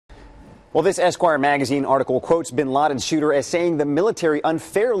Well, this Esquire magazine article quotes bin Laden's shooter as saying the military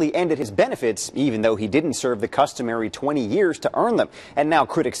unfairly ended his benefits, even though he didn't serve the customary 20 years to earn them. And now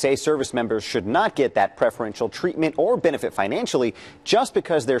critics say service members should not get that preferential treatment or benefit financially just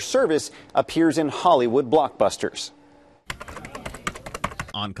because their service appears in Hollywood blockbusters.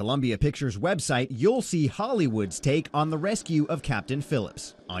 On Columbia Pictures' website, you'll see Hollywood's take on the rescue of Captain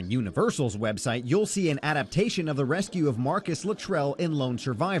Phillips. On Universal's website, you'll see an adaptation of the rescue of Marcus Luttrell in Lone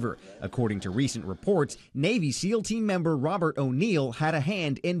Survivor. According to recent reports, Navy SEAL team member Robert O'Neill had a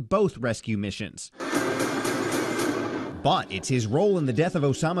hand in both rescue missions. But it's his role in the death of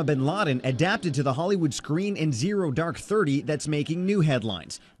Osama bin Laden adapted to the Hollywood screen in Zero Dark 30 that's making new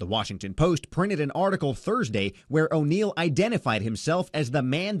headlines. The Washington Post printed an article Thursday where O'Neill identified himself as the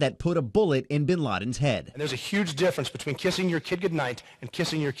man that put a bullet in bin Laden's head. And there's a huge difference between kissing your kid goodnight and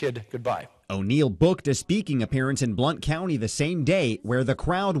kissing your kid goodbye. O'Neill booked a speaking appearance in Blount County the same day where the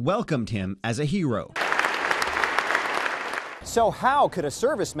crowd welcomed him as a hero. So how could a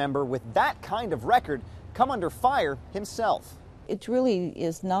service member with that kind of record come under fire himself? It really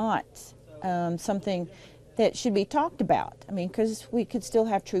is not something that should be talked about. I mean, because we could still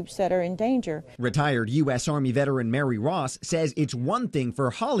have troops that are in danger. Retired U.S. Army veteran Mary Ross says it's one thing for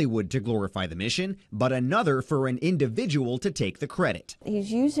Hollywood to glorify the mission, but another for an individual to take the credit.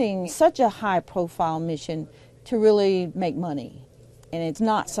 He's using such a high-profile mission to really make money, and it's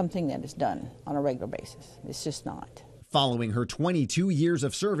not something that is done on a regular basis. It's just not. Following her 22 years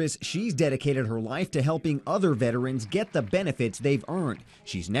of service, she's dedicated her life to helping other veterans get the benefits they've earned.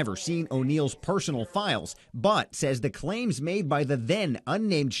 She's never seen O'Neill's personal files, but says the claims made by the then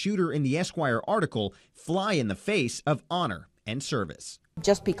unnamed shooter in the Esquire article fly in the face of honor and service.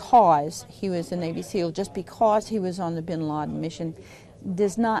 Just because he was a Navy SEAL, just because he was on the bin Laden mission,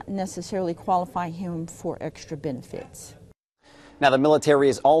 does not necessarily qualify him for extra benefits. Now, the military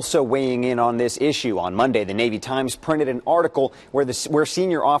is also weighing in on this issue. On Monday, the Navy Times printed an article where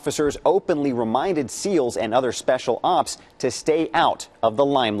senior officers openly reminded SEALs and other special ops to stay out of the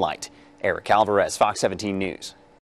limelight. Eric Alvarez, Fox 17 News.